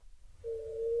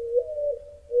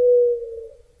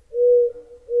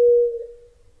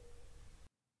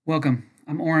Welcome.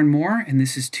 I'm Oren Moore, and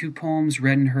this is Two Poems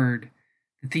Read and Heard.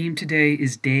 The theme today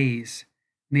is days.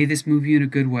 May this move you in a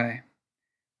good way.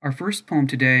 Our first poem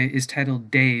today is titled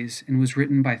Days and was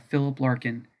written by Philip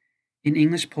Larkin, an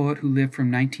English poet who lived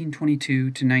from 1922 to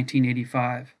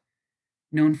 1985.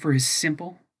 Known for his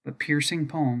simple but piercing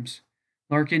poems,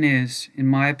 Larkin is, in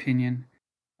my opinion,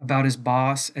 about as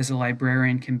boss as a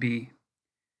librarian can be.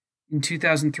 In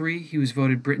 2003, he was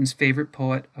voted Britain's favorite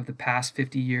poet of the past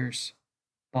 50 years.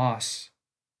 Boss.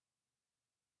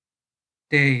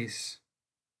 Days.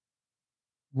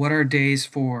 What are days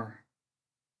for?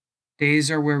 Days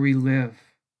are where we live.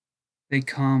 They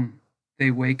come,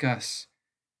 they wake us,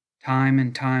 time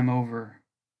and time over.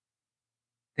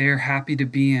 They are happy to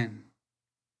be in.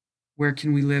 Where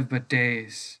can we live but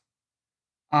days?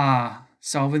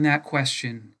 Solving that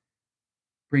question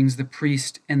brings the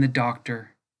priest and the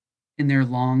doctor in their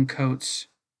long coats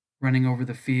running over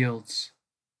the fields.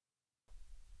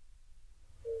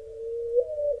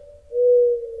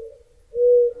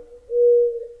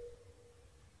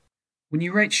 When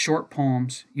you write short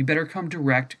poems, you better come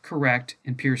direct, correct,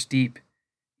 and pierce deep.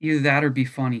 Either that or be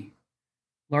funny.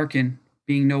 Larkin,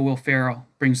 being no Will Ferrell,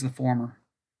 brings the former.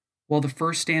 While the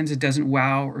first stanza doesn't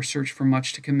wow or search for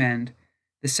much to commend,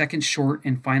 the second short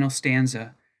and final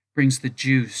stanza brings the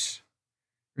juice.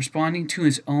 Responding to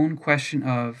his own question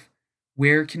of,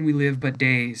 where can we live but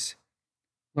days,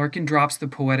 Larkin drops the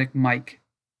poetic mic,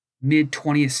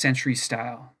 mid-20th century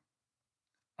style.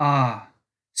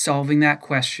 Solving that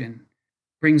question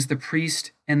brings the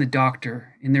priest and the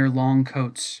doctor in their long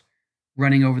coats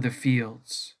running over the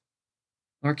fields.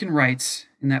 Larkin writes,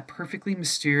 in that perfectly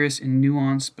mysterious and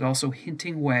nuanced but also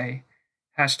hinting way,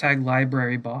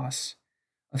 #library boss,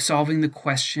 of solving the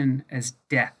question as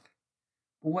death.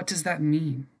 But what does that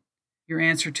mean? Your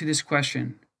answer to this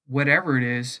question, whatever it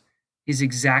is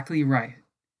exactly right.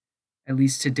 At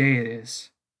least today it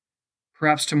is.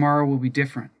 Perhaps tomorrow will be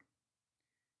different.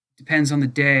 It depends on the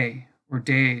day or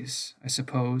days, I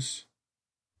suppose.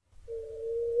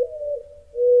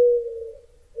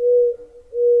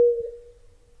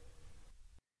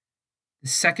 The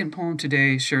second poem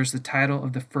today shares the title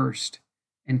of the first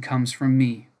and comes from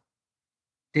me.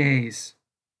 Days.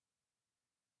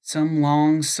 Some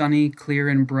long, sunny, clear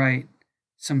and bright,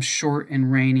 some short and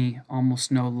rainy,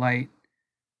 almost no light.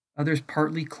 Others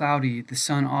partly cloudy, the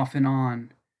sun off and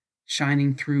on,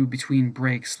 shining through between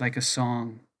breaks like a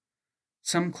song.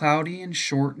 Some cloudy and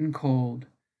short and cold,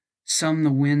 some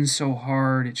the wind so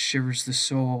hard it shivers the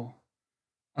soul,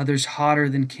 others hotter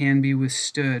than can be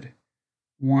withstood,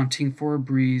 wanting for a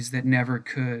breeze that never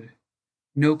could.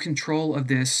 No control of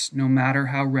this, no matter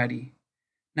how ready.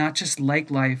 Not just like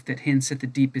life that hints at the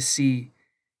deepest sea,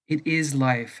 it is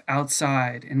life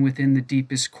outside and within the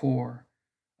deepest core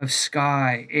of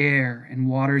sky, air, and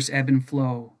water's ebb and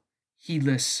flow,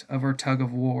 heedless of our tug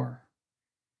of war.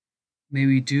 May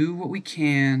we do what we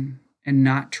can and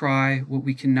not try what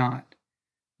we cannot,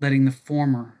 letting the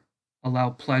former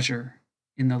allow pleasure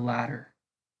in the latter.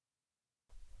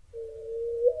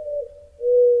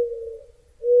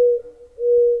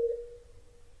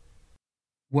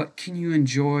 What can you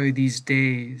enjoy these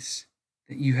days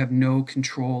that you have no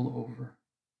control over?